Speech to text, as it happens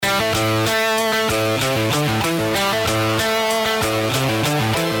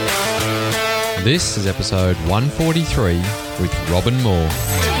This is episode 143 with Robin Moore.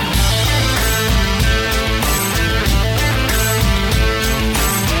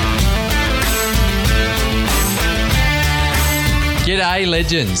 G'day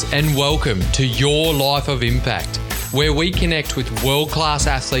legends and welcome to Your Life of Impact, where we connect with world-class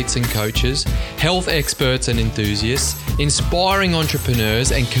athletes and coaches, health experts and enthusiasts, inspiring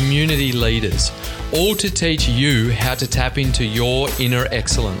entrepreneurs and community leaders, all to teach you how to tap into your inner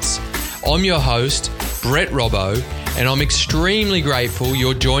excellence. I'm your host, Brett Robbo, and I'm extremely grateful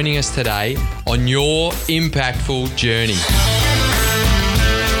you're joining us today on your impactful journey.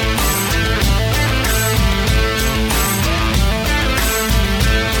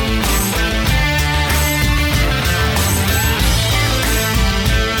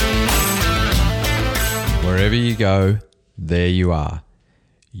 Wherever you go, there you are.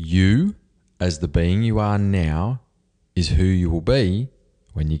 You, as the being you are now, is who you will be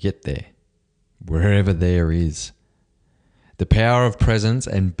when you get there, wherever there is. The power of presence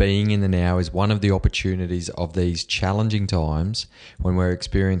and being in the now is one of the opportunities of these challenging times when we're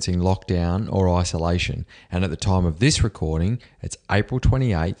experiencing lockdown or isolation. And at the time of this recording, it's April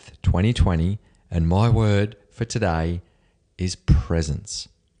 28th, 2020, and my word for today is presence,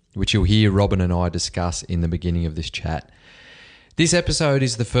 which you'll hear Robin and I discuss in the beginning of this chat. This episode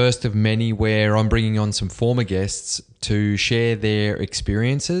is the first of many where I'm bringing on some former guests to share their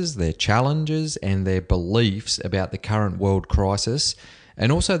experiences, their challenges, and their beliefs about the current world crisis,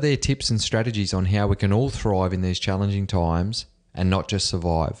 and also their tips and strategies on how we can all thrive in these challenging times and not just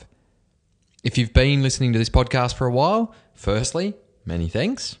survive. If you've been listening to this podcast for a while, firstly, many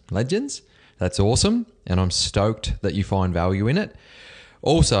thanks, legends. That's awesome, and I'm stoked that you find value in it.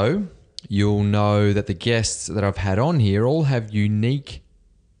 Also, you'll know that the guests that I've had on here all have unique,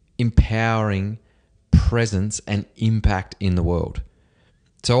 empowering presence and impact in the world.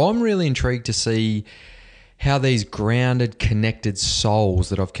 So I'm really intrigued to see how these grounded, connected souls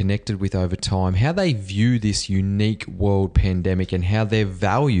that I've connected with over time, how they view this unique world pandemic and how their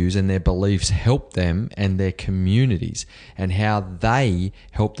values and their beliefs help them and their communities, and how they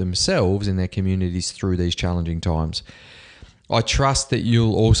help themselves and their communities through these challenging times. I trust that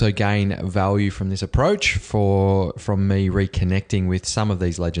you'll also gain value from this approach from me reconnecting with some of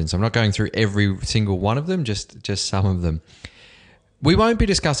these legends. I'm not going through every single one of them, just some of them. We won't be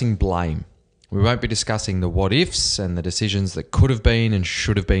discussing blame. We won't be discussing the what ifs and the decisions that could have been and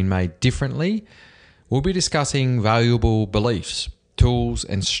should have been made differently. We'll be discussing valuable beliefs, tools,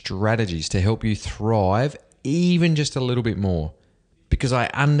 and strategies to help you thrive even just a little bit more. Because I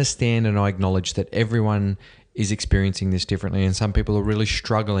understand and I acknowledge that everyone is experiencing this differently, and some people are really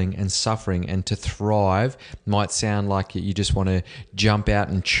struggling and suffering, and to thrive might sound like you just want to jump out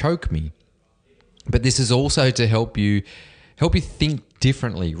and choke me. But this is also to help you think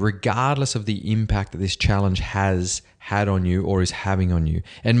differently, regardless of the impact that this challenge has had on you or is having on you.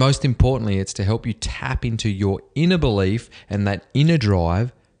 And most importantly, it's to help you tap into your inner belief and that inner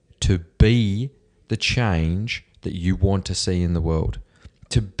drive to be the change that you want to see in the world.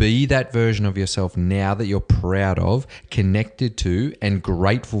 To be that version of yourself now that you're proud of, connected to, and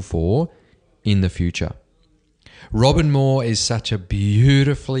grateful for in the future. Robin Moore is such a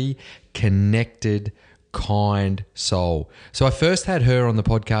beautifully connected, kind soul. So I first had her on the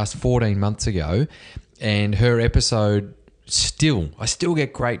podcast 14 months ago, and her episode I still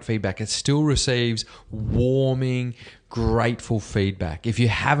get great feedback. It still receives warming, grateful feedback. If you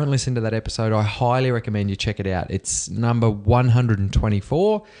haven't listened to that episode, I highly recommend you check it out. It's number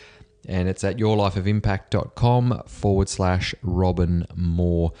 124, and it's at yourlifeofimpact.com/Robin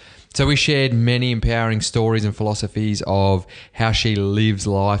Moore. So we shared many empowering stories and philosophies of how she lives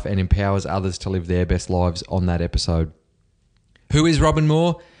life and empowers others to live their best lives on that episode. Who is Robin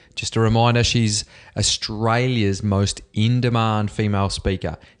Moore? Just a reminder, she's Australia's most in-demand female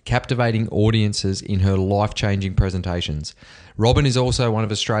speaker, captivating audiences in her life-changing presentations. Robin is also one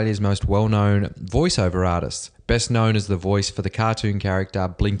of Australia's most well-known voiceover artists, best known as the voice for the cartoon character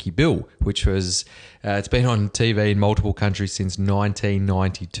Blinky Bill, which was it's been on TV in multiple countries since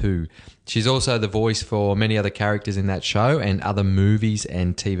 1992. She's also the voice for many other characters in that show and other movies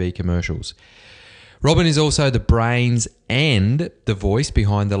and TV commercials. Robin is also the brains and the voice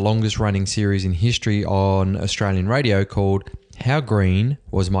behind the longest running series in history on Australian radio called How Green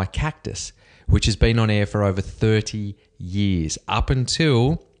Was My Cactus, which has been on air for over 30 years, up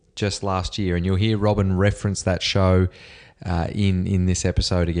until just last year. And you'll hear Robin reference that show in this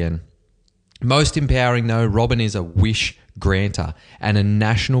episode again. Most empowering though, Robin is a wish granter and a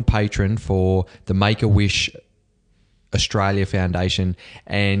national patron for the Make-A-Wish Australia Foundation,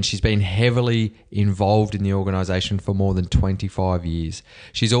 and she's been heavily involved in the organisation for more than 25 years.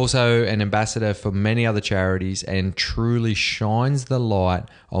 She's also an ambassador for many other charities and truly shines the light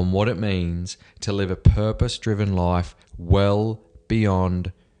on what it means to live a purpose-driven life well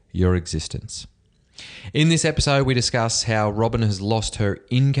beyond your existence. In this episode, we discuss how Robyn has lost her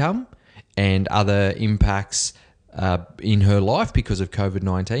income and other impacts in her life because of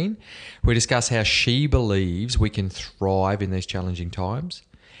COVID-19. We discuss how she believes we can thrive in these challenging times,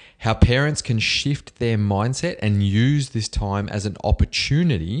 how parents can shift their mindset and use this time as an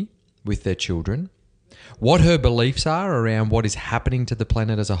opportunity with their children, what her beliefs are around what is happening to the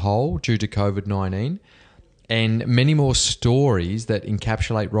planet as a whole due to COVID-19, and many more stories that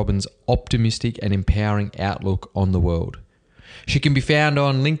encapsulate Robyn's optimistic and empowering outlook on the world. She can be found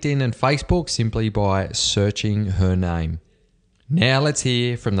on LinkedIn and Facebook simply by searching her name. Now let's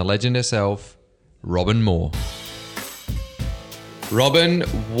hear from the legend herself, Robyn Moore. Robyn,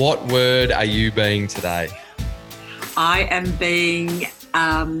 what word are you being today? I am being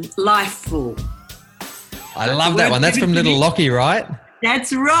lifeful. I love that one. That's from Little Lockie, right?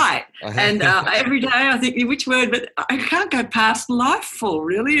 That's right. And every day I think, which word? But I can't go past lifeful.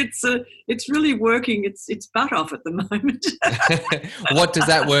 Really, it's really working. It's butt off at the moment. What does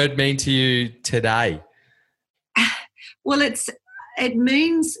that word mean to you today? Well, it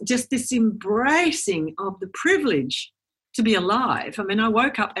means just this embracing of the privilege to be alive. I mean, I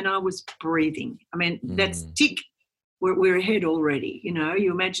woke up and I was breathing. I mean, that's tick. We're ahead already. You know, you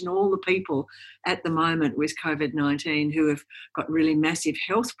imagine all the people at the moment with COVID-19 who have got really massive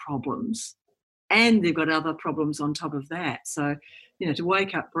health problems and they've got other problems on top of that. So, you know, to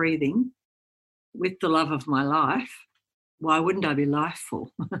wake up breathing with the love of my life, why wouldn't I be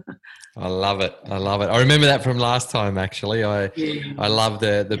lifeful? I love it. I remember that from last time, actually. I love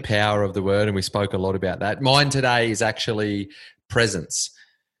the power of the word, and we spoke a lot about that. Mine today is actually presence.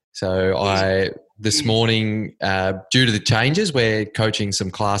 So this morning, due to the changes, we're coaching some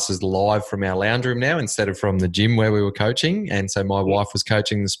classes live from our lounge room now instead of from the gym where we were coaching. And so my wife was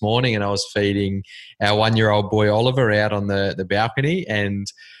coaching this morning and I was feeding our 1-year-old boy Oliver out on the balcony, and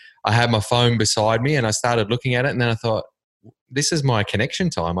I had my phone beside me and I started looking at it, and then I thought, this is my connection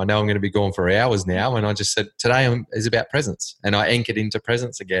time. I know I'm going to be gone for hours now. And I just said, today is about presence. And I anchored into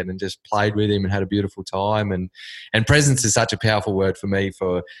presence again and just played with him and had a beautiful time. And presence is such a powerful word for me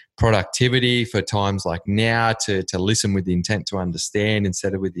for productivity, for times like now, to listen with the intent to understand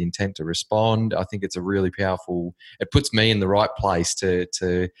instead of with the intent to respond. I think it's a really powerful, it puts me in the right place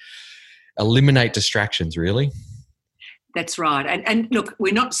to eliminate distractions, really. That's right. And look,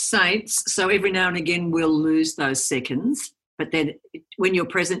 we're not saints, so every now and again we'll lose those seconds. But then when you're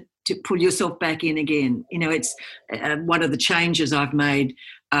present, to pull yourself back in again. You know, it's one of the changes I've made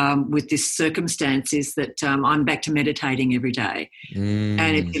with this circumstance is that I'm back to meditating every day. And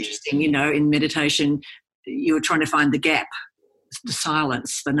it's interesting, you know, in meditation, you're trying to find the gap, the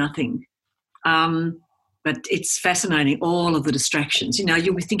silence, the nothing. But it's fascinating, all of the distractions. You know,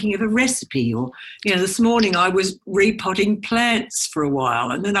 you'll be thinking of a recipe or, you know, this morning I was repotting plants for a while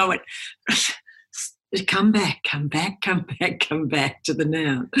and then I went, come back to the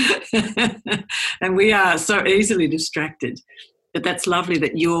now. And we are so easily distracted. But that's lovely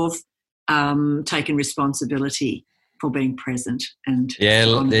that you've taken responsibility for being present. And yeah,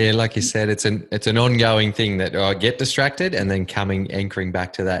 like you said, it's an ongoing thing that I get distracted and then anchoring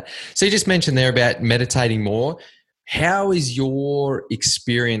back to that. So you just mentioned there about meditating more. How is your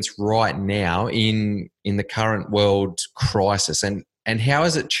experience right now in the current world crisis, and how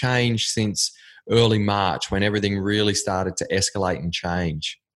has it changed since early March when everything really started to escalate and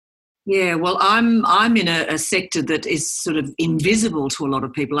change? Yeah, well, I'm in a sector that is sort of invisible to a lot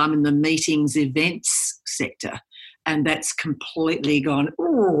of people. I'm in the meetings, events sector. And that's completely gone,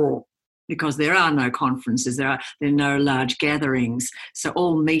 because there are no conferences, there are no large gatherings. So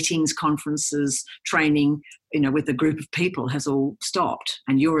all meetings, conferences, training, you know, with a group of people has all stopped.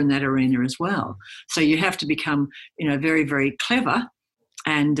 And you're in that arena as well. So you have to become, you know, very, very clever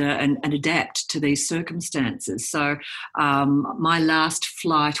and adapt to these circumstances. So my last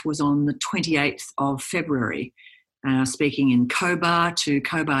flight was on the 28th of February, speaking in Cobar to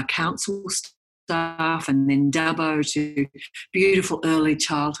Cobar Council staff and then Dubbo to beautiful early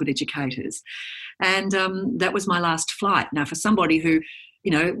childhood educators. And that was my last flight. Now, for somebody who,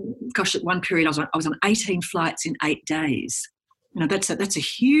 you know, gosh, at one period I was on 18 flights in 8 days. You know, that's a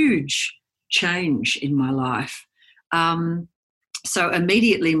huge change in my life. So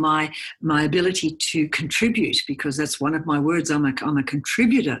immediately my ability to contribute, because that's one of my words, I'm a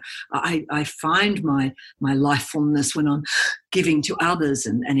contributor. I find my lifefulness when I'm giving to others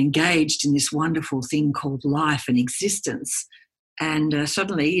and engaged in this wonderful thing called life and existence. And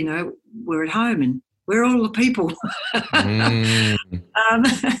suddenly, you know, we're at home and we're all the people. um,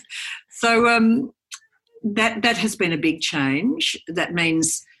 so that has been a big change. That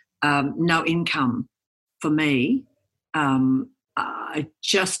means no income for me. I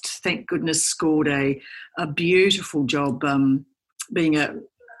just, thank goodness, scored a beautiful job being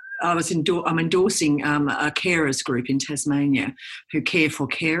I'm endorsing a carers group in Tasmania who care for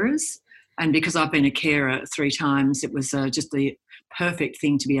carers. And because I've been a carer 3 times, it was just the perfect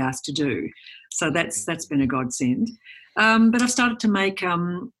thing to be asked to do. So that's been a godsend. But I've started to make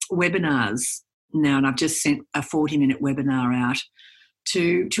webinars now, and I've just sent a 40-minute webinar out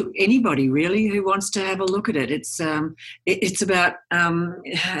to anybody really who wants to have a look at it. It's about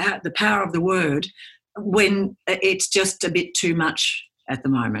the power of the word when it's just a bit too much at the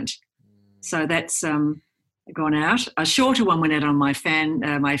moment. So that's gone out. A shorter one went out on my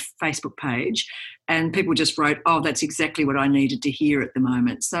Facebook page, and people just wrote, "Oh, that's exactly what I needed to hear at the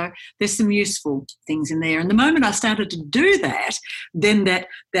moment." So there's some useful things in there. And the moment I started to do that, then that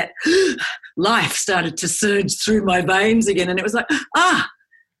life started to surge through my veins again, and it was like,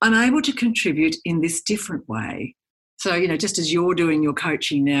 I'm able to contribute in this different way. So, you know, just as you're doing your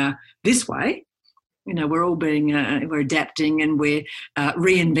coaching now this way, you know, we're all we're adapting and we're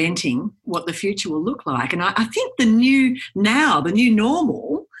reinventing what the future will look like. And I think the new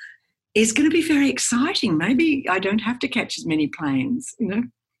normal is going to be very exciting. Maybe I don't have to catch as many planes, you know.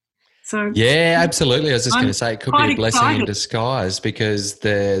 So yeah, absolutely. I was just going to say it could be a blessing in disguise, because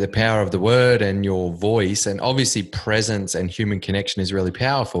the power of the word and your voice, and obviously presence and human connection is really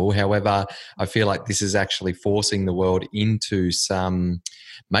powerful. However, I feel like this is actually forcing the world into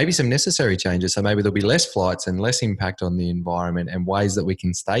maybe some necessary changes. So maybe there'll be less flights and less impact on the environment and ways that we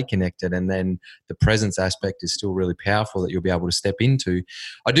can stay connected. And then the presence aspect is still really powerful that you'll be able to step into.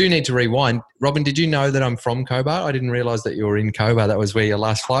 I do need to rewind. Robin, did you know that I'm from Cobar? I didn't realise that you were in Cobar. That was where your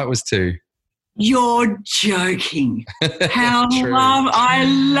last flight was to. You're joking. I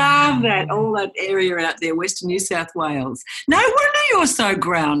love that. All that area out there, Western New South Wales. No wonder you're so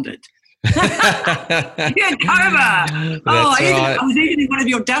grounded. Yeah, Cobar. I was even in one of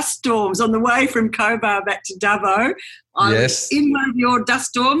your dust storms on the way from Cobar back to Dubbo. I was in one of your dust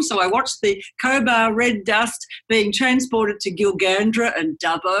storms, so I watched the Cobar red dust being transported to Gilgandra and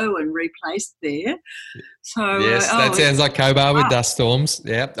Dubbo and replaced there. So that sounds like Cobar with dust storms.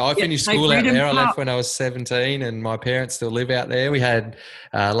 Yeah, I finished school out there. I left when I was 17, and my parents still live out there. We had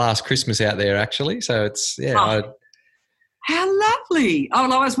last Christmas out there actually, so it's how lovely! Oh,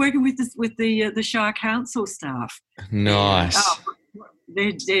 well, I was working with the Shire Council staff. Nice.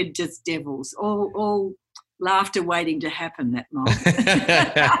 They're just devils. All laughter waiting to happen that month.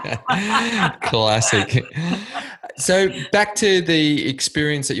 Classic. So back to the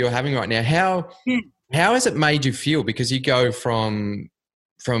experience that you're having right now. How has it made you feel? Because you go from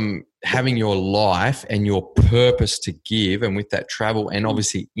having your life and your purpose to give, and with that travel and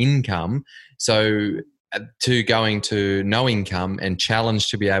obviously income, so to going to no income and challenge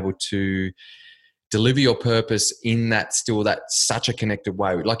to be able to deliver your purpose in that's such a connected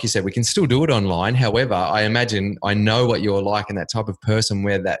way. Like you said, we can still do it online. However, I know what you're like, and that type of person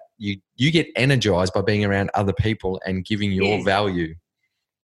where that you get energized by being around other people and giving your value.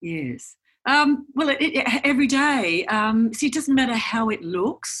 Yes. Well, every day, see, it doesn't matter how it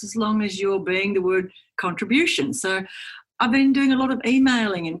looks as long as you're being the word contribution. So I've been doing a lot of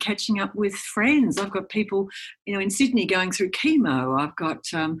emailing and catching up with friends. I've got people, you know, in Sydney going through chemo. I've got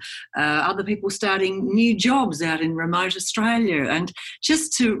other people starting new jobs out in remote Australia, and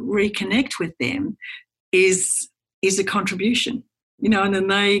just to reconnect with them is a contribution, you know. And then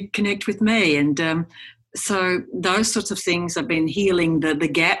they connect with me, and so those sorts of things have been healing the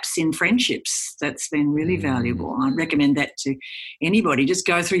gaps in friendships. That's been really valuable. I'd recommend that to anybody. Just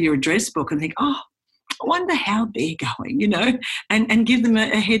go through your address book and think, I wonder how they're going, you know, and give them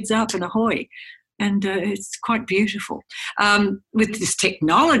a heads up and ahoy. And it's quite beautiful. With this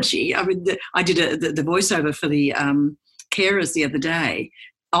technology, I mean, I did the voiceover for the carers the other day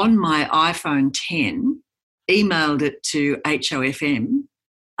on my iPhone 10, emailed it to HOFM,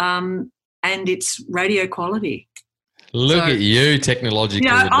 and it's radio quality. Look at you, technological.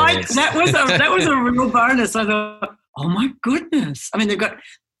 Yeah, that was a real bonus. I thought, oh my goodness. I mean, they've got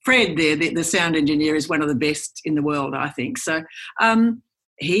Fred there, the sound engineer, is one of the best in the world, I think. So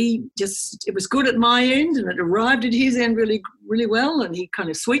it was good at my end, and it arrived at his end really, really well, and he kind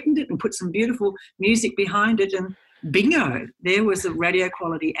of sweetened it and put some beautiful music behind it, and bingo, there was a radio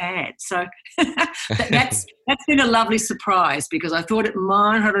quality ad. So that's been a lovely surprise, because I thought it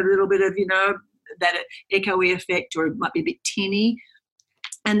might have a little bit of, that echoey effect, or it might be a bit tinny.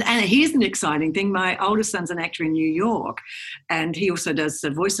 And here's an exciting thing. My oldest son's an actor in New York, and he also does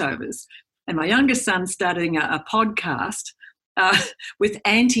voiceovers. And my youngest son's starting a podcast with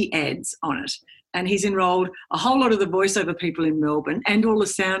anti-ads on it. And he's enrolled a whole lot of the voiceover people in Melbourne and all the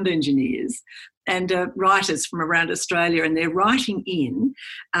sound engineers and writers from around Australia. And they're writing in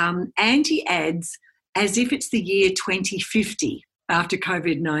anti-ads as if it's the year 2050 after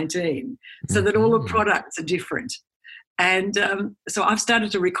COVID-19, so that all the products are different. And so I've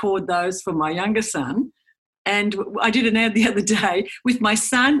started to record those for my younger son. And I did an ad the other day with my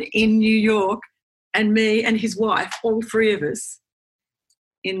son in New York and me and his wife, all three of us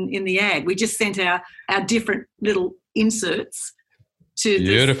in the ad. We just sent our different little inserts to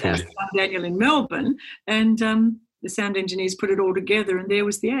Beautiful. Daniel in Melbourne, and the sound engineers put it all together, and there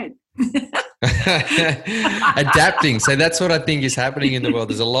was the ad. Adapting. So that's what I think is happening in the world.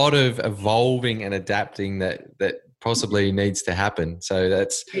 There's a lot of evolving and adapting that possibly needs to happen. So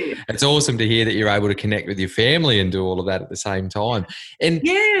it's awesome to hear that you're able to connect with your family and do all of that at the same time. And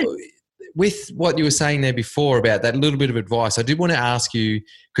with what you were saying there before about that little bit of advice, I did want to ask you,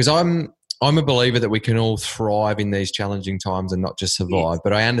 because I'm a believer that we can all thrive in these challenging times and not just survive.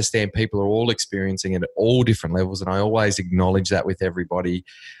 But I understand people are all experiencing it at all different levels, and I always acknowledge that with everybody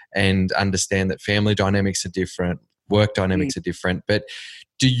and understand that family dynamics are different, work dynamics are different. But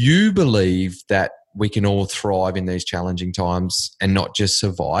do you believe that we can all thrive in these challenging times and not just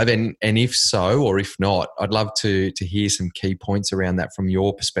survive? And if so, or if not, I'd love to hear some key points around that from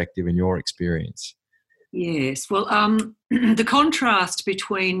your perspective and your experience. Yes. Well, the contrast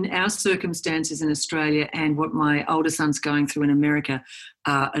between our circumstances in Australia and what my older son's going through in America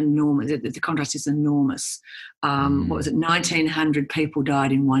are enormous. The contrast is enormous. What was it? 1,900 people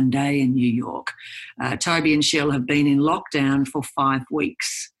died in one day in New York. Toby and Shell have been in lockdown for 5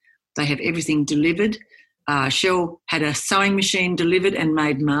 weeks. They have everything delivered. Shell had a sewing machine delivered and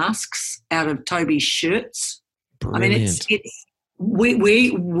made masks out of Toby's shirts. Brilliant. I mean,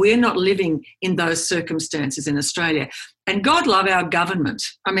 we're not living in those circumstances in Australia. And God love our government.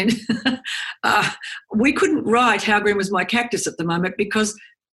 I mean, we couldn't write How Green Was My Cactus at the moment because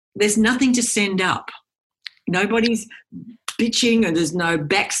there's nothing to send up. Nobody's bitching and there's no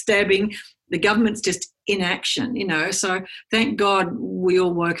backstabbing. The government's just in action, So thank God we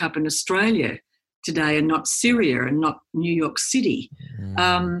all woke up in Australia today and not Syria and not New York City.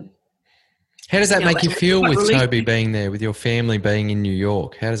 How does that make you feel with Toby being there, with your family being in New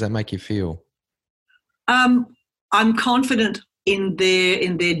York? How does that make you feel? I'm confident in their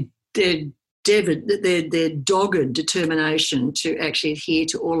dogged determination to actually adhere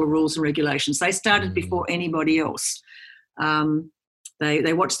to all the rules and regulations. They started before anybody else.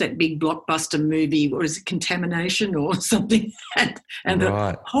 They watched that big blockbuster movie, what is it, Contamination or something, and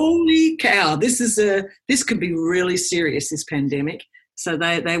right. Holy cow, this could be really serious, this pandemic. So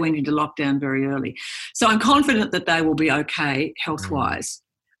they went into lockdown very early. So I'm confident that they will be okay health-wise.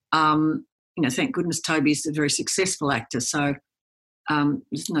 Thank goodness Toby's a very successful actor, so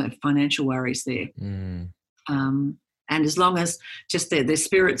there's no financial worries there. And as long as just their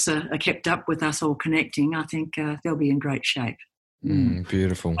spirits are kept up with us all connecting, I think they'll be in great shape.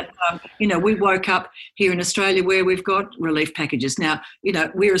 Beautiful. But, we woke up here in Australia where we've got relief packages. Now,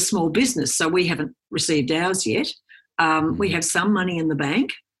 we're a small business, so we haven't received ours yet. We have some money in the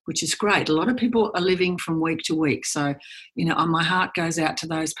bank, which is great. A lot of people are living from week to week. So, my heart goes out to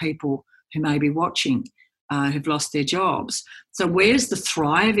those people who may be watching, who've lost their jobs. So where's the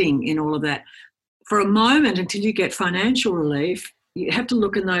thriving in all of that? For a moment, until you get financial relief, you have to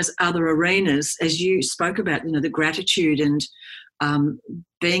look in those other arenas, as you spoke about, the gratitude and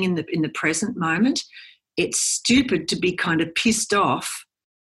being in the present moment. It's stupid to be kind of pissed off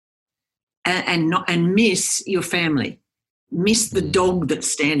and miss your family, miss the dog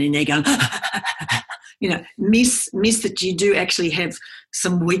that's standing there going, miss that you do actually have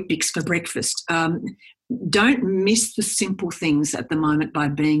some Weet-Bix for breakfast. Don't miss the simple things at the moment by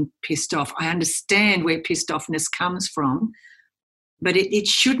being pissed off. I understand where pissed offness comes from, but it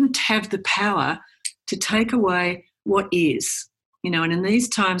shouldn't have the power to take away what is. And in these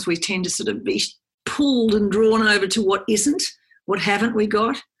times we tend to sort of be pulled and drawn over to what isn't, what haven't we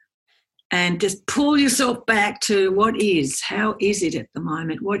got, and just pull yourself back to what is. How is it at the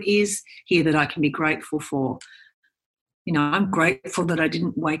moment? What is here that I can be grateful for? I'm grateful that I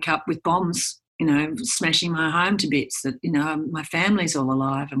didn't wake up with bombs, smashing my home to bits, that, my family's all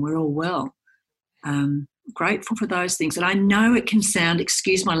alive and we're all well. Grateful for those things. And I know it can sound,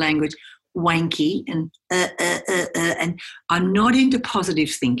 excuse my language, wanky and I'm not into positive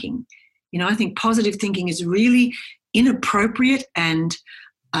thinking. I think positive thinking is really inappropriate and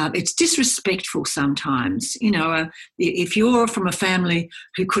it's disrespectful sometimes. If you're from a family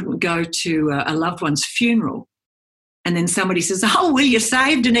who couldn't go to a loved one's funeral and then somebody says, oh, well, you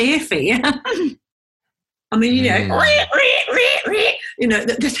saved an airfare. I mean,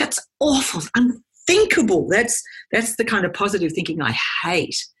 that's awful, unthinkable. That's the kind of positive thinking I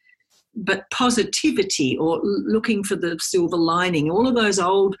hate. But positivity or looking for the silver lining, all of those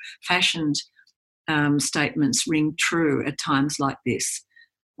old-fashioned statements ring true at times like this.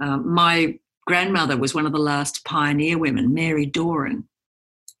 My grandmother was one of the last pioneer women, Mary Doran.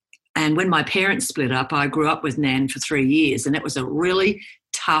 And when my parents split up, I grew up with Nan for 3 years, and it was a really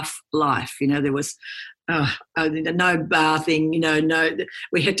tough life. There was no bathing, no.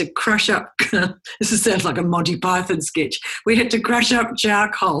 We had to crush up. This sounds like a Monty Python sketch. We had to crush up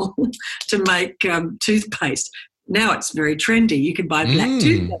charcoal to make toothpaste. Now it's very trendy. You can buy black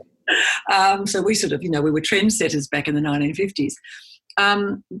toothpaste. So we sort of, we were trendsetters back in the 1950s.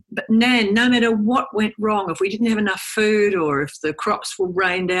 But Nan, no matter what went wrong, if we didn't have enough food or if the crops were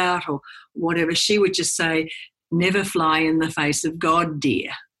rained out or whatever, she would just say, never fly in the face of God,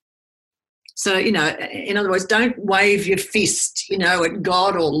 dear. So, in other words, don't wave your fist, at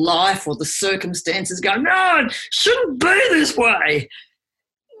God or life or the circumstances going, no, it shouldn't be this way,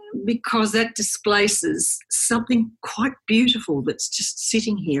 because that displaces something quite beautiful that's just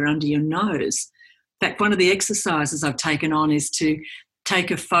sitting here under your nose. In fact, one of the exercises I've taken on is to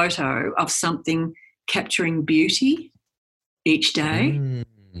take a photo of something capturing beauty each day.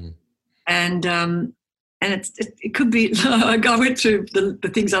 And it could be, I went through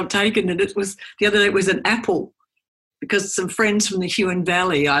the things I've taken, and it was, the other day it was an apple, because some friends from the Huon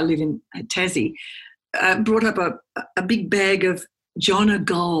Valley, I live in Tassie, brought up a big bag of John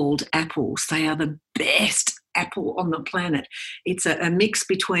O'Gold apples. They are the best apple on the planet. It's a mix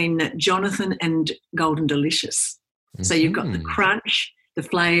between Jonathan and Golden Delicious. So you've got the crunch, the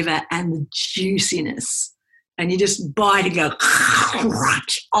flavour and the juiciness. And you just bite and go,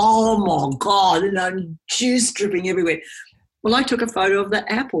 oh my God, juice dripping everywhere. Well, I took a photo of the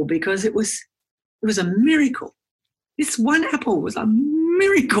apple because it was a miracle. This one apple was a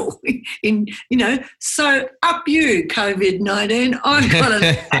miracle. So up you, COVID-19, I've got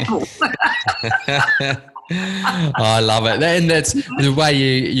an apple. I love it. And that's the way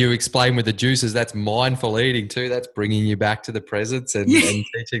you explain with the juices. That's mindful eating too. That's bringing you back to the present and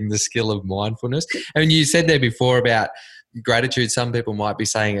teaching the skill of mindfulness. And you said there before about gratitude. Some people might be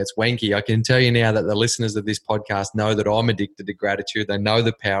saying it's wanky. I can tell you now that the listeners of this podcast know that I'm addicted to gratitude. They know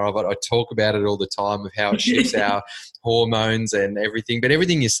the power of it. I talk about it all the time, of how it shifts our hormones and everything. But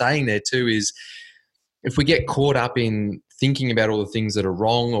everything you're saying there too is, if we get caught up in thinking about all the things that are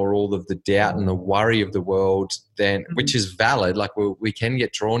wrong or all of the doubt and the worry of the world, then, which is valid, like we can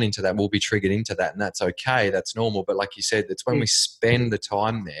get drawn into that, we'll be triggered into that, and that's okay, that's normal. But like you said, it's when we spend the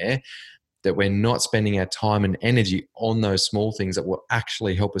time there that we're not spending our time and energy on those small things that will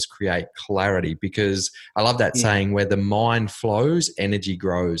actually help us create clarity. Because I love that saying, where the mind flows, energy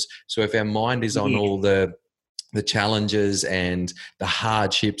grows. So if our mind is on all the challenges and the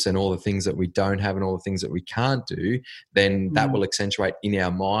hardships and all the things that we don't have and all the things that we can't do, then that will accentuate in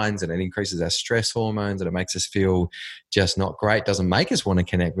our minds, and it increases our stress hormones, and it makes us feel just not great, doesn't make us want to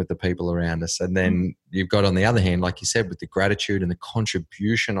connect with the people around us. And then you've got, on the other hand, like you said, with the gratitude and the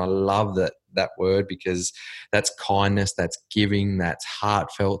contribution. I love that word, because that's kindness, that's giving, that's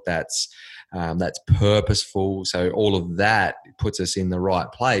heartfelt, that's purposeful. So all of that puts us in the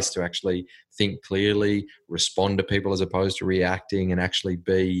right place to actually think clearly, respond to people as opposed to reacting, and actually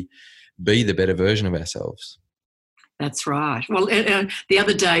be the better version of ourselves. That's right. Well, the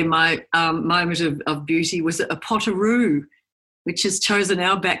other day, my moment of beauty was a potteroo, which has chosen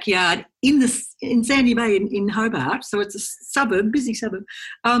our backyard in Sandy Bay in Hobart. So it's a suburb, busy suburb.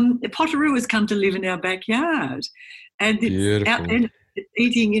 A potteroo has come to live in our backyard, and it's beautiful. Out there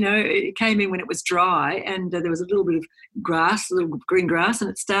eating. It came in when it was dry, and there was a little bit of grass, a little green grass, and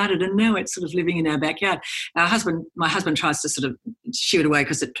it started, and now it's sort of living in our backyard. My husband tries to sort of shoo it away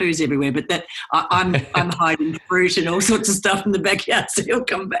because it poos everywhere, but that I'm hiding fruit and all sorts of stuff in the backyard, so he'll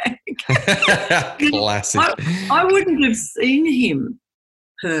come back. Classic. I wouldn't have seen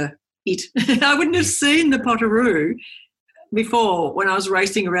it. I wouldn't have seen the potteroo before when I was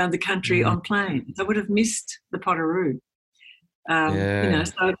racing around the country on planes. I would have missed the potteroo.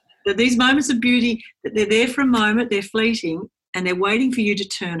 So these moments of beauty, they're there for a moment, they're fleeting, and they're waiting for you to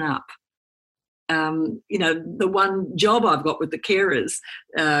turn up. The one job I've got with the carers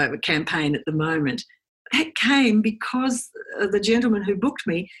campaign at the moment, that came because the gentleman who booked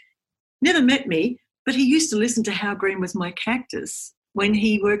me never met me, but he used to listen to How Green Was My Cactus when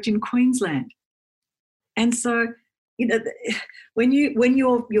he worked in Queensland. And so, you know, when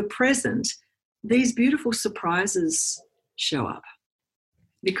you're present, these beautiful surprises show up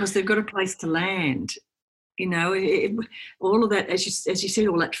because they've got a place to land. You know, all of that, as you said,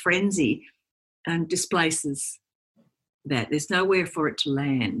 all that frenzy displaces that. There's nowhere for it to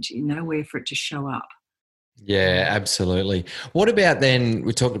land, nowhere for it to show up. Yeah, absolutely. What about then,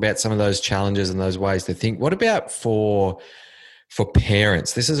 we talked about some of those challenges and those ways to think. What about for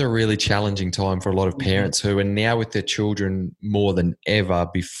parents? This is a really challenging time for a lot of parents who are now with their children more than ever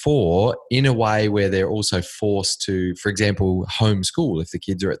before, in a way where they're also forced to, for example, homeschool if the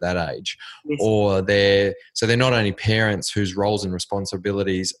kids are at that age. Yes. Or they're not only parents whose roles and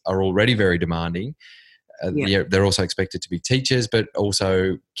responsibilities are already very demanding, they're also expected to be teachers, but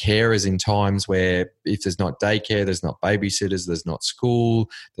also carers in times where if there's not daycare, there's not babysitters, there's not school,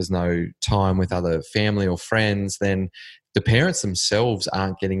 there's no time with other family or friends, then the parents themselves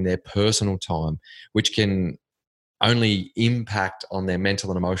aren't getting their personal time, which can only impact on their mental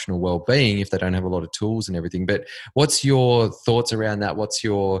and emotional well-being if they don't have a lot of tools and everything. But what's your thoughts around that? What's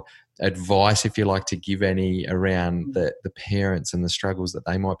your advice, if you like to give any, around the parents and the struggles that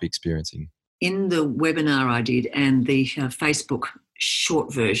they might be experiencing? In the webinar I did and the Facebook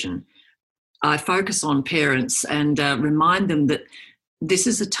short version, I focus on parents and remind them that this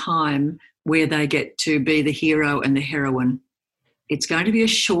is a time where they get to be the hero and the heroine. It's going to be a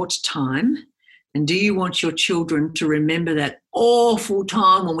short time. And do you want your children to remember that awful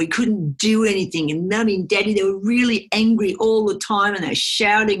time when we couldn't do anything and Mummy and Daddy, they were really angry all the time and they're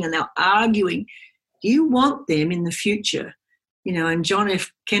shouting and they're arguing? Do you want them in the future? And John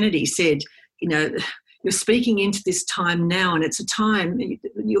F. Kennedy said, you're speaking into this time now, and it's a time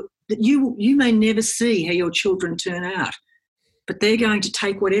that you may never see how your children turn out, but they're going to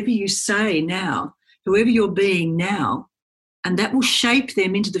take whatever you say now, whoever you're being now, and that will shape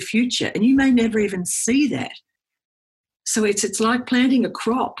them into the future, and you may never even see that. So it's like planting a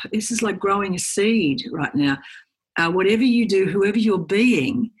crop. This is like growing a seed right now. Whatever you do, whoever you're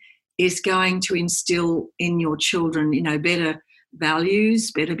being, is going to instill in your children, better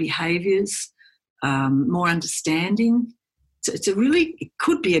values, better behaviours, more understanding. So it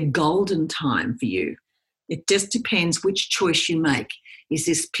could be a golden time for you. It just depends which choice you make. Is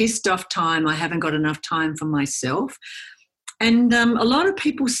this pissed off time, I haven't got enough time for myself? And a lot of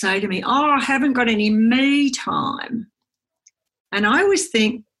people say to me, I haven't got any me time. And I always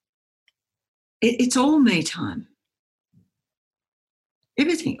think it's all me time.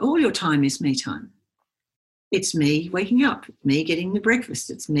 Everything, all your time is me time. It's me waking up, me getting the breakfast,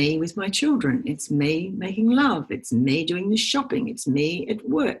 it's me with my children, it's me making love, it's me doing the shopping, it's me at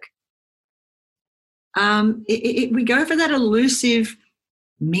work. We go for that elusive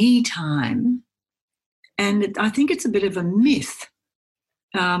me time, and I think it's a bit of a myth.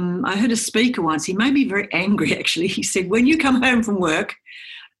 I heard a speaker once, he made me very angry actually. He said, when you come home from work,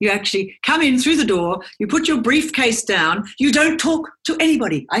 you actually come in through the door, you put your briefcase down, you don't talk to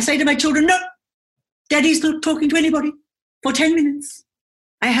anybody. I say to my children, no, Daddy's not talking to anybody for 10 minutes.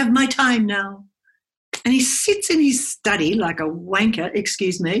 I have my time now. And he sits in his study like a wanker,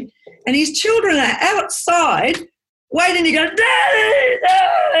 excuse me, and his children are outside waiting to go, Daddy,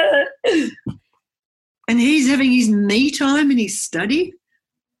 Daddy. And he's having his me time in his study.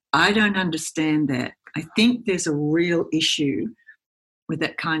 I don't understand that. I think there's a real issue with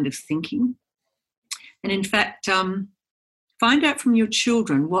that kind of thinking. And in fact, find out from your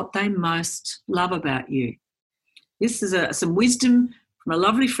children what they most love about you. This is some wisdom from a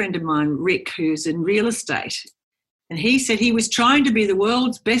lovely friend of mine, Rick, who's in real estate. And he said he was trying to be the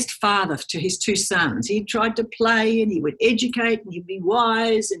world's best father to his two sons. He tried to play and he would educate and he'd be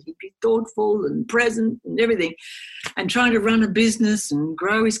wise and he'd be thoughtful and present and everything, and trying to run a business and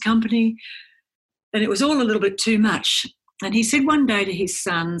grow his company. And it was all a little bit too much. And he said one day to his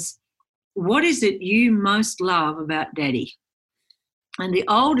sons, what is it you most love about Daddy? And the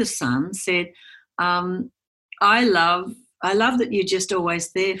older son said, I love that you're just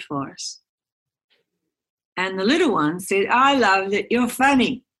always there for us. And the little one said, I love that you're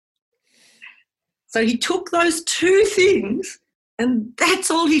funny. So he took those two things and that's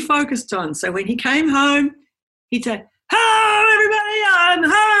all he focused on. So when he came home, he'd say, hello, everybody, I'm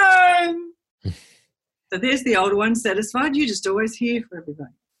home. So there's the older one satisfied. You're just always here for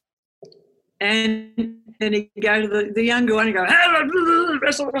everybody. And then he'd go to the younger one and go, hello,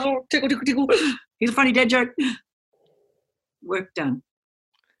 wrestle, tickle, tickle, tickle. Here's a funny dad joke. Work done.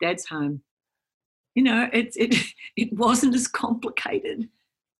 Dad's home. It wasn't as complicated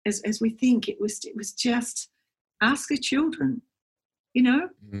as we think. It was just ask the children, You know,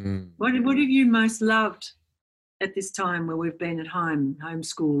 Mm. what have you most loved at this time where we've been at home,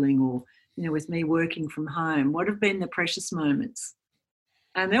 homeschooling, or, you know, with me working from home? What have been the precious moments?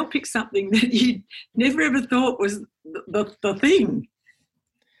 And they'll pick something that you never ever thought was the thing.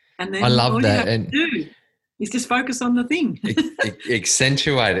 And I then love all you that. have to And do is just focus on the thing.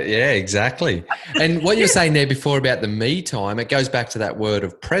 accentuate it. Yeah, exactly. And what you were saying there before about the me time, it goes back to that word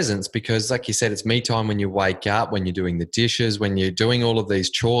of presence, because like you said, it's me time when you wake up, when you're doing the dishes, when you're doing all of these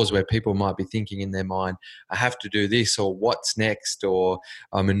chores where people might be thinking in their mind, I have to do this, or what's next, or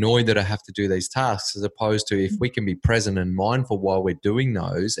I'm annoyed that I have to do these tasks, as opposed to if we can be present and mindful while we're doing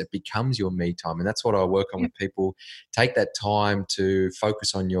those, it becomes your me time. And that's what I work on with people. Take that time to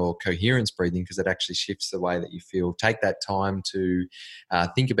focus on your coherence breathing, because it actually shifts the way that you feel. Take that time to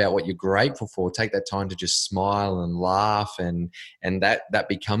think about what you're grateful for. Take that time to just smile and laugh, and that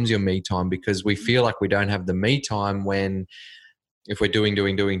becomes your me time, because we feel like we don't have the me time when, if we're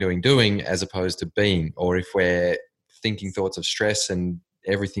doing, as opposed to being, or if we're thinking thoughts of stress and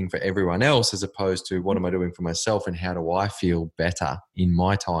everything for everyone else, as opposed to what am I doing for myself and how do I feel better in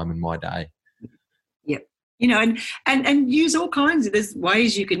my time and my day. Yep. You know, and use all kinds of, there's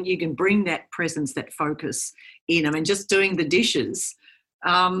ways you can bring that presence, that focus in. I mean, just doing the dishes.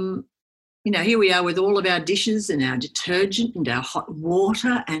 You know, here we are with all of our dishes and our detergent and our hot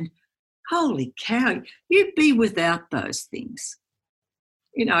water, and holy cow, you'd be without those things.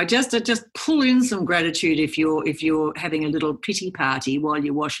 You know, just pull in some gratitude if you're having a little pity party while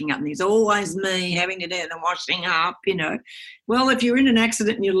you're washing up, and there's always me having to do the washing up. You know, well, if you're in an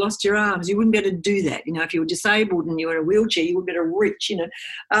accident and you lost your arms, you wouldn't be able to do that. You know, if you were disabled and you were in a wheelchair, you wouldn't be able to reach. You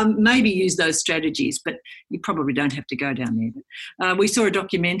know, maybe use those strategies, but you probably don't have to go down there. But, we saw a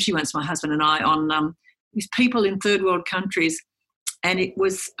documentary once, my husband and I, on these people in third world countries, and it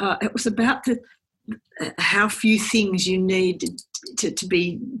was about how few things you need to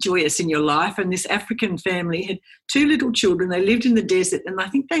be joyous in your life. And this African family had two little children. They lived in the desert, and I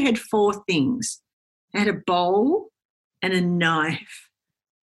think they had four things. They had a bowl and a knife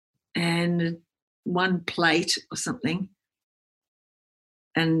and one plate or something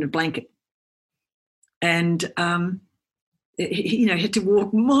and a blanket. And, you know, had to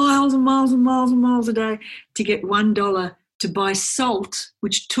walk miles and miles and miles and miles a day to get $1 to buy salt,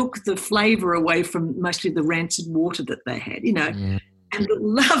 which took the flavour away from mostly the rancid water that they had, you know. And the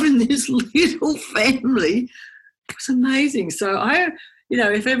love in this little family was amazing. So you know,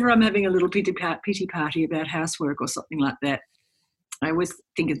 if ever I'm having a little pity party about housework or something like that, I always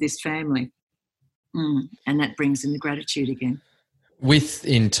think of this family. And that brings in the gratitude again.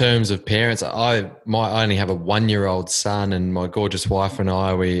 In terms of parents, I only have a 1-year-old son, and my gorgeous wife and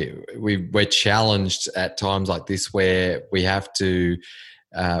I, we're challenged at times like this where we have to,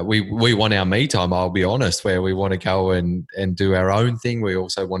 we want our me time, I'll be honest, where we want to go and do our own thing. We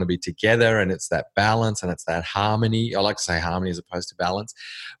also want to be together, and it's that balance and it's that harmony. I like to say harmony as opposed to balance.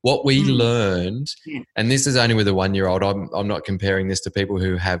 What we learned, and this is only with a 1-year-old, I'm not comparing this to people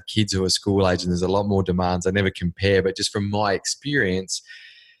who have kids who are school age, and there's a lot more demands. I never compare, but just from my experience,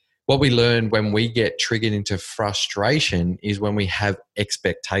 what we learned when we get triggered into frustration is when we have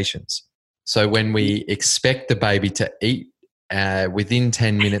expectations. So when we expect the baby to eat within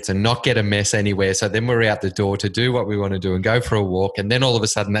 10 minutes and not get a mess anywhere. So then we're out the door to do what we want to do and go for a walk. And then all of a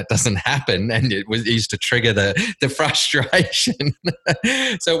sudden that doesn't happen. And it used to trigger the frustration.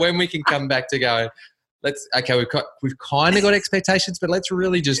 So when we can come back to go, we've kind of got expectations, but let's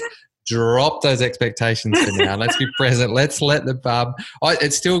really just drop those expectations for now. Let's be present. Let's let the bub.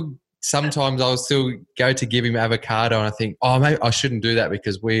 Sometimes I'll still go to give him avocado, and I think, oh, maybe I shouldn't do that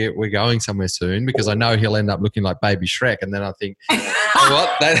because we're going somewhere soon, because I know he'll end up looking like Baby Shrek. And then I think,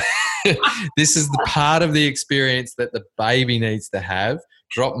 oh, this is the part of the experience that the baby needs to have.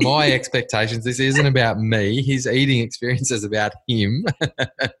 Drop my expectations. This isn't about me. His eating experience is about him.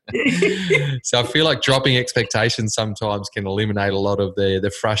 So I feel like dropping expectations sometimes can eliminate a lot of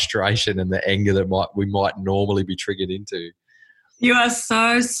the frustration and the anger that we might normally be triggered into. You are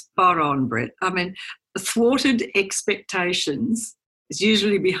so spot on, Brett. I mean, thwarted expectations is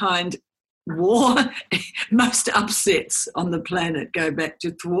usually behind war. Most upsets on the planet go back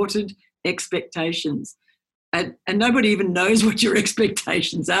to thwarted expectations. And nobody even knows what your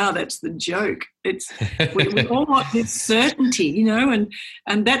expectations are. That's the joke. We all want this certainty, you know,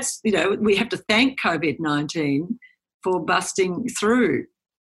 and that's, you know, we have to thank COVID-19 for busting through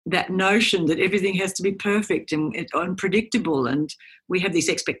that notion that everything has to be perfect and unpredictable, and we have these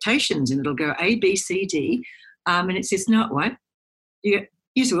expectations, and it'll go A, B, C, D, and it says, no, it won't.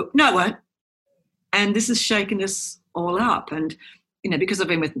 No, it won't. And this has shaken us all up. And, you know, because I've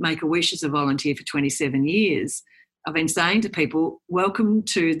been with Make-A-Wish as a volunteer for 27 years, I've been saying to people, welcome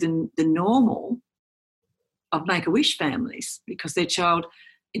to the normal of Make-A-Wish families, because their child,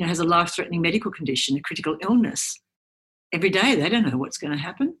 has a life-threatening medical condition, a critical illness. Every day they don't know what's going to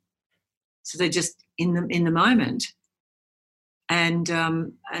happen. So they're just in the moment. And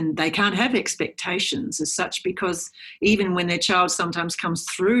they can't have expectations as such, because even when their child sometimes comes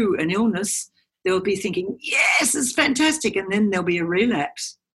through an illness, they'll be thinking, yes, it's fantastic, and then there'll be a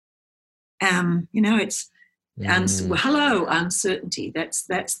relapse. It's hello, uncertainty.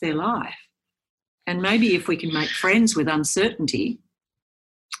 That's their life. And maybe if we can make friends with uncertainty,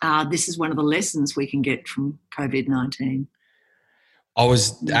 this is one of the lessons we can get from COVID-19. I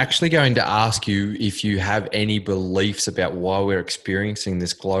was actually going to ask you if you have any beliefs about why we're experiencing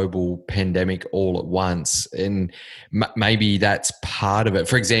this global pandemic all at once, and maybe that's part of it.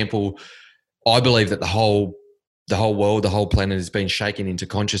 For example, I believe that the whole world, the whole planet has been shaken into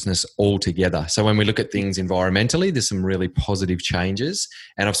consciousness altogether. So when we look at things environmentally, there's some really positive changes.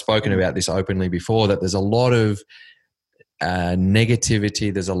 And I've spoken about this openly before, that there's a lot of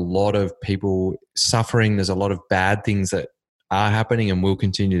negativity. There's a lot of people suffering. There's a lot of bad things that are happening and will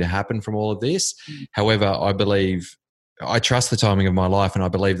continue to happen from all of this. However, I trust the timing of my life, and I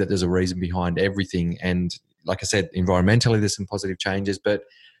believe that there's a reason behind everything. And like I said, environmentally, there's some positive changes, but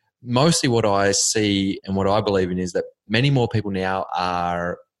mostly what I see and what I believe in is that many more people now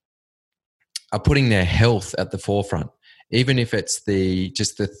are putting their health at the forefront. Even if it's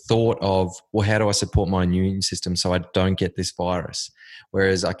just the thought of, well, how do I support my immune system so I don't get this virus?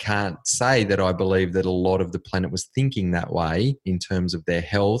 Whereas I can't say that I believe that a lot of the planet was thinking that way in terms of their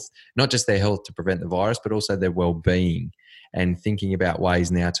health, not just their health to prevent the virus, but also their well-being, and thinking about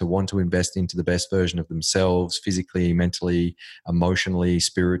ways now to want to invest into the best version of themselves, physically, mentally, emotionally,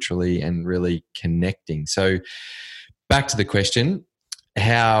 spiritually, and really connecting. So back to the question,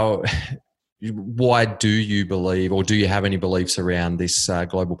 why do you believe, or do you have any beliefs around this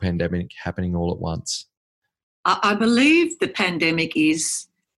global pandemic happening all at once? I believe the pandemic is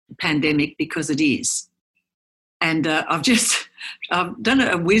a pandemic because it is. And I've done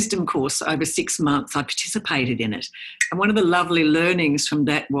a wisdom course over 6 months. I participated in it. And one of the lovely learnings from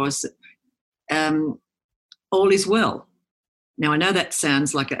that was all is well. Now, I know that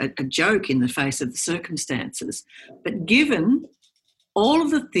sounds like a joke in the face of the circumstances, but given all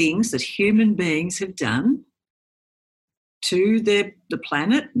of the things that human beings have done to the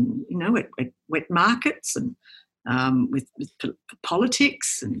planet, and, wet markets, and with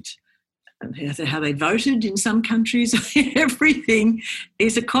politics, and how they voted in some countries, everything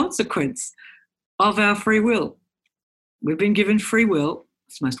is a consequence of our free will. We've been given free will.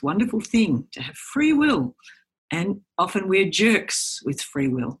 It's the most wonderful thing to have free will, and often we're jerks with free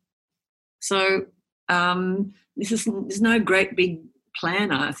will. So there's no great big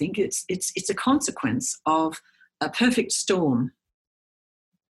plan. I think it's a consequence of a perfect storm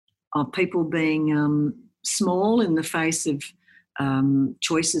of people being small in the face of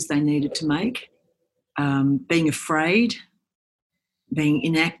choices they needed to make, being afraid, being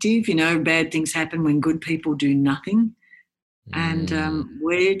inactive. Bad things happen when good people do nothing, and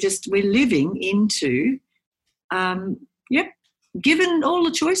we're living into given all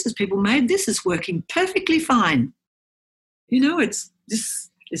the choices people made, this is working perfectly fine. This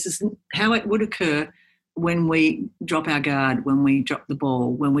is how it would occur when we drop our guard, when we drop the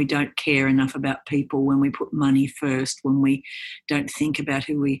ball, when we don't care enough about people, when we put money first, when we don't think about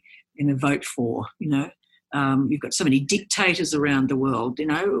who we're going to vote for. You've got so many dictators around the world.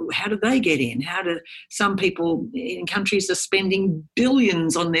 How do they get in? How do some people in countries are spending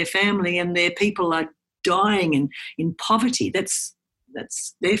billions on their family, and their people are dying and in poverty? That's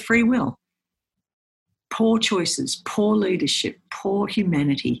their free will. Poor choices, poor leadership, poor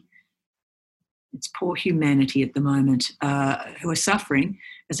humanity. It's poor humanity at the moment who are suffering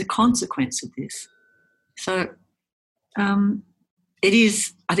as a consequence of this. So it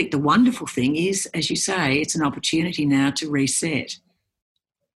is, I think the wonderful thing is, as you say, it's an opportunity now to reset.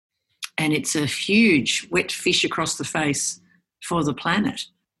 And it's a huge wet fish across the face for the planet,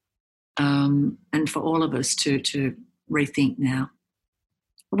 and for all of us to rethink now.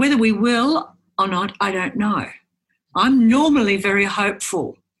 Whether we will or not, I don't know. I'm normally very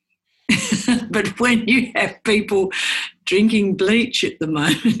hopeful. But when you have people drinking bleach at the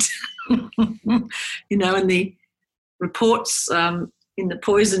moment, and the reports in the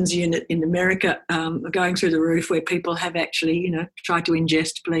poisons unit in America are going through the roof, where people have actually, tried to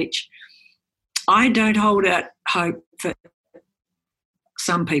ingest bleach, I don't hold out hope for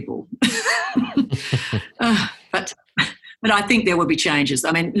some people. But I think there will be changes.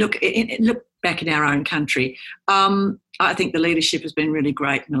 I mean, look back in our own country. I think the leadership has been really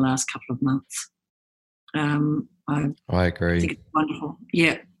great in the last couple of months. I I think agree. it's wonderful.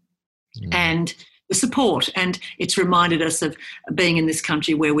 Yeah. Mm. And the support. And it's reminded us of being in this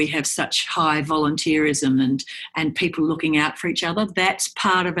country where we have such high volunteerism and people looking out for each other. That's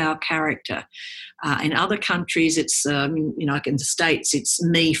part of our character. In other countries, it's, like in the States, it's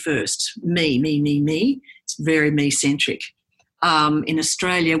me first. Me, me, me, me. It's very me-centric. In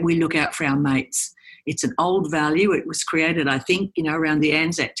Australia, we look out for our mates. It's an old value. It was created, I think, around the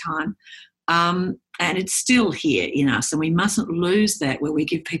Anzac time. And it's still here in us. And we mustn't lose that, where we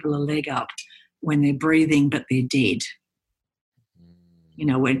give people a leg up when they're breathing but they're dead.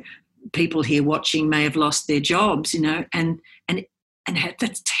 When people here watching may have lost their jobs, and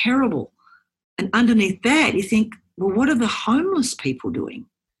that's terrible. And underneath that, you think, well, what are the homeless people doing?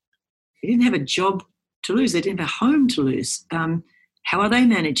 They didn't have a job to lose. They didn't have a home to lose. How are they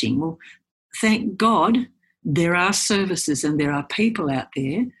managing? Well, thank God there are services and there are people out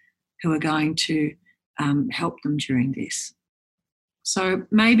there who are going to help them during this. So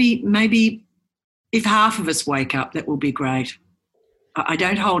maybe if half of us wake up, that will be great. I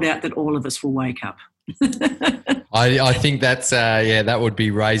don't hold out that all of us will wake up. I think that's that would be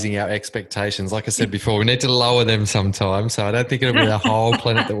raising our expectations. Like I said before, we need to lower them sometimes. So I don't think it'll be the whole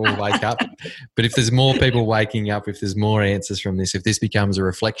planet that will wake up. But if there's more people waking up, if there's more answers from this, if this becomes a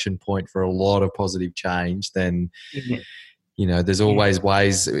reflection point for a lot of positive change, then there's always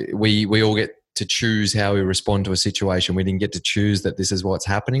ways. We all get to choose how we respond to a situation. We didn't get to choose that this is what's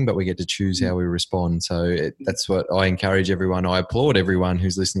happening, but we get to choose how we respond. So that's what I encourage everyone. I applaud everyone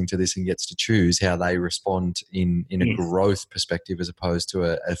who's listening to this and gets to choose how they respond in a growth perspective, as opposed to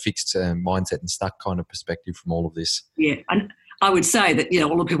a fixed mindset and stuck kind of perspective from all of this. Yeah. And I would say that,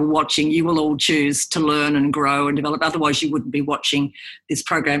 all the people watching, you will all choose to learn and grow and develop. Otherwise, you wouldn't be watching this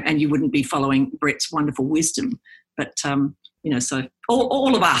program and you wouldn't be following Brett's wonderful wisdom. But, so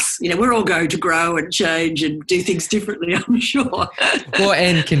all of us, we're all going to grow and change and do things differently, I'm sure. Well,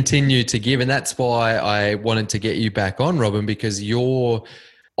 and continue to give. And that's why I wanted to get you back on, Robin, because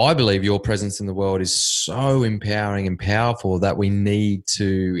I believe your presence in the world is so empowering and powerful that we need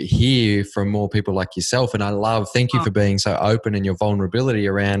to hear from more people like yourself. And thank you for being so open and your vulnerability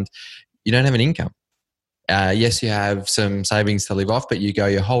around, you don't have an income. Yes, you have some savings to live off, but you go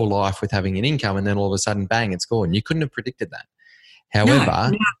your whole life with having an income and then all of a sudden, bang, it's gone. You couldn't have predicted that.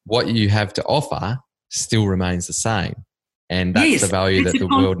 However, what you have to offer still remains the same. And that's the value that the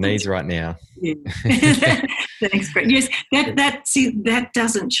world needs right now. Yeah. Thanks, Brett. Yes, that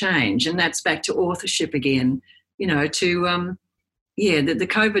doesn't change. And that's back to authorship again, the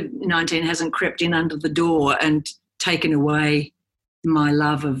COVID-19 hasn't crept in under the door and taken away my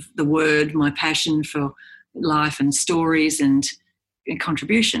love of the word, my passion for life and stories and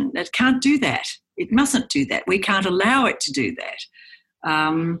contribution. That can't do that. It mustn't do that. We can't allow it to do that.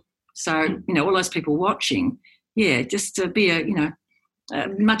 All those people watching, just to be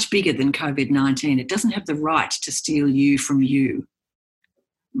much bigger than COVID-19. It doesn't have the right to steal you from you.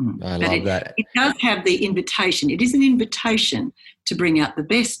 I love that. It does have the invitation. It is an invitation to bring out the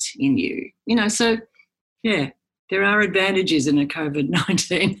best in you. There are advantages in a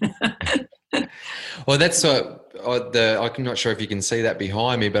COVID-19. Well, that's I'm not sure if you can see that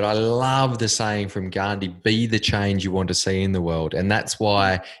behind me, but I love the saying from Gandhi, be the change you want to see in the world. And that's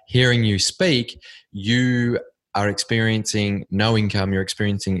why hearing you speak, you are experiencing no income, you're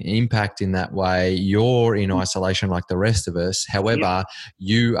experiencing impact in that way. You're in isolation like the rest of us. However,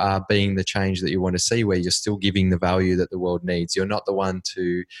 you are being the change that you want to see, where you're still giving the value that the world needs. You're not the one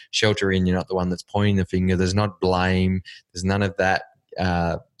to shelter in. You're not the one that's pointing the finger. There's not blame. There's none of that,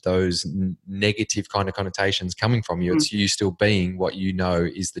 those negative kind of connotations coming from you. It's you still being what you know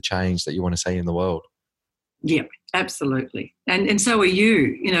is the change that you want to see in the world. Yeah, absolutely. And so are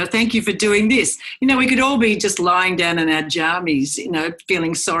you. Thank you for doing this. We could all be just lying down in our jammies,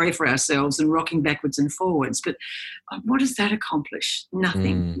 feeling sorry for ourselves and rocking backwards and forwards. But what does that accomplish?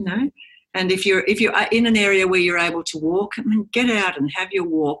 Nothing, And if you're in an area where you're able to walk, get out and have your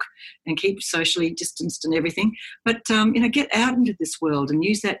walk and keep socially distanced and everything. But, get out into this world and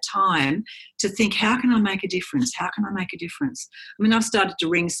use that time to think, how can I make a difference? How can I make a difference? I've started to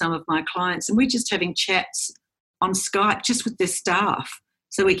ring some of my clients and we're just having chats on Skype just with their staff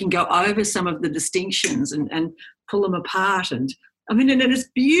so we can go over some of the distinctions and pull them apart. And it's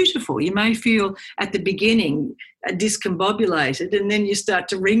beautiful. You may feel at the beginning discombobulated, and then you start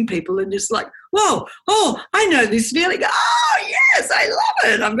to ring people and just like, whoa, I know this feeling. Oh, yes, I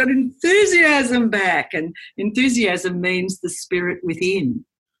love it. I've got enthusiasm back. And enthusiasm means the spirit within,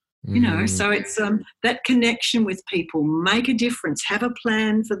 So it's that connection with people, make a difference, have a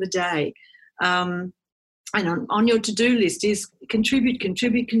plan for the day. And on your to-do list is contribute.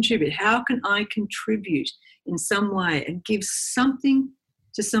 How can I contribute in some way and give something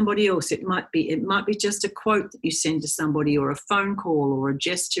to somebody else. It might be just a quote that you send to somebody, or a phone call, or a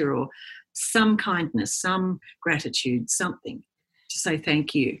gesture, or some kindness, some gratitude, something to say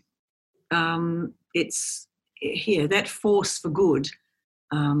thank you. It's here, that force for good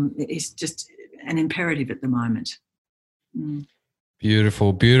is just an imperative at the moment.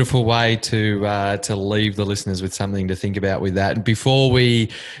 Beautiful, beautiful way to leave the listeners with something to think about with that. And before we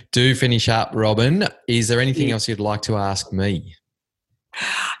do finish up, Robyn, is there anything else you'd like to ask me?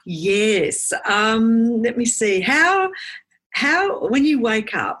 Yes. Let me see. How when you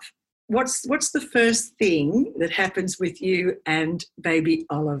wake up, what's the first thing that happens with you and baby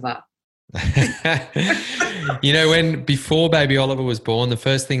Oliver? When before baby Oliver was born, the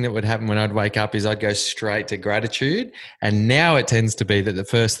first thing that would happen when I'd wake up is I'd go straight to gratitude. And now it tends to be that the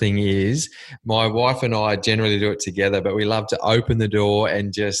first thing is, my wife and I generally do it together, but we love to open the door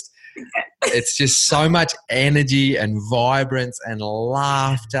and it's just so much energy and vibrance and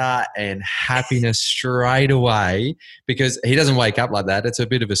laughter and happiness straight away, because he doesn't wake up like that. It's a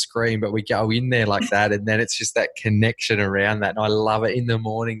bit of a scream, but we go in there like that, and then it's just that connection around that. And I love it in the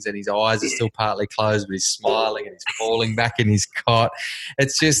mornings, and his eyes are still partly closed, but he's smiling and he's falling back in his cot.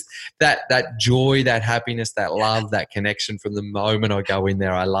 It's just that joy, that happiness, that love, that connection from the moment I go in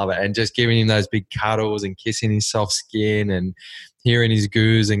there. I love it. And just giving him those big cuddles and kissing his soft skin and hearing his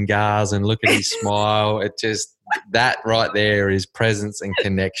goos and gars and look at his smile. It just, that right there is presence and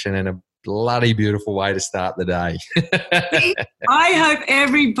connection, and a bloody beautiful way to start the day. I hope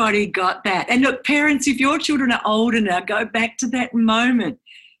everybody got that. And look, parents, if your children are older now, go back to that moment.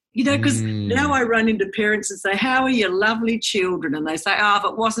 Because now I run into parents and say, how are your lovely children? And they say, if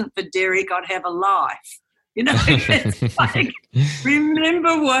it wasn't for Derek, I'd have a life. It's like,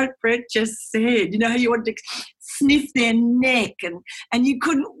 remember what Brett just said. You want to sniff their neck and you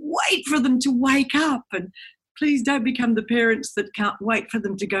couldn't wait for them to wake up. And please don't become the parents that can't wait for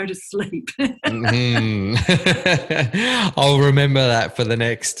them to go to sleep. I'll remember that for the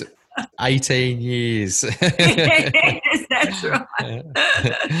next 18 years. Yes, that's right.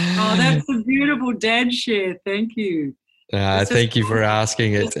 That's a beautiful dad share. Thank you. Thank you for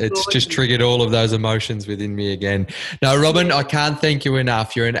asking. It's just triggered all of those emotions within me again. Now, Robyn, I can't thank you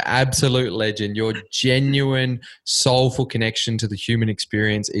enough. You're an absolute legend. Your genuine, soulful connection to the human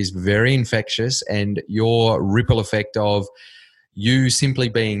experience is very infectious, and your ripple effect of you simply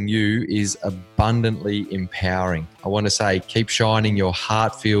being you is abundantly empowering. I want to say, keep shining your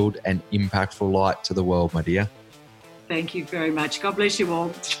heart-filled and impactful light to the world, my dear. Thank you very much. God bless you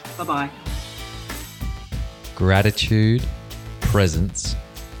all. Bye-bye. Gratitude, presence,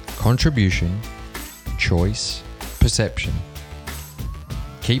 contribution, choice, perception.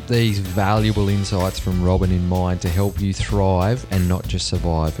 Keep these valuable insights from Robyn in mind to help you thrive and not just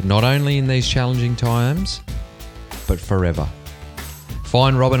survive, not only in these challenging times, but forever.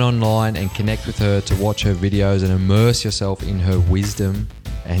 Find Robyn online and connect with her to watch her videos and immerse yourself in her wisdom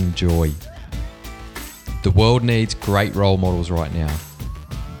and joy. The world needs great role models right now.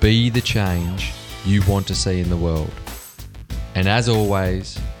 Be the change you want to see in the world. And as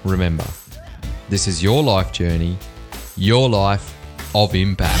always, remember, this is your life journey, your life of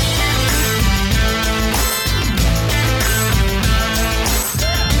impact.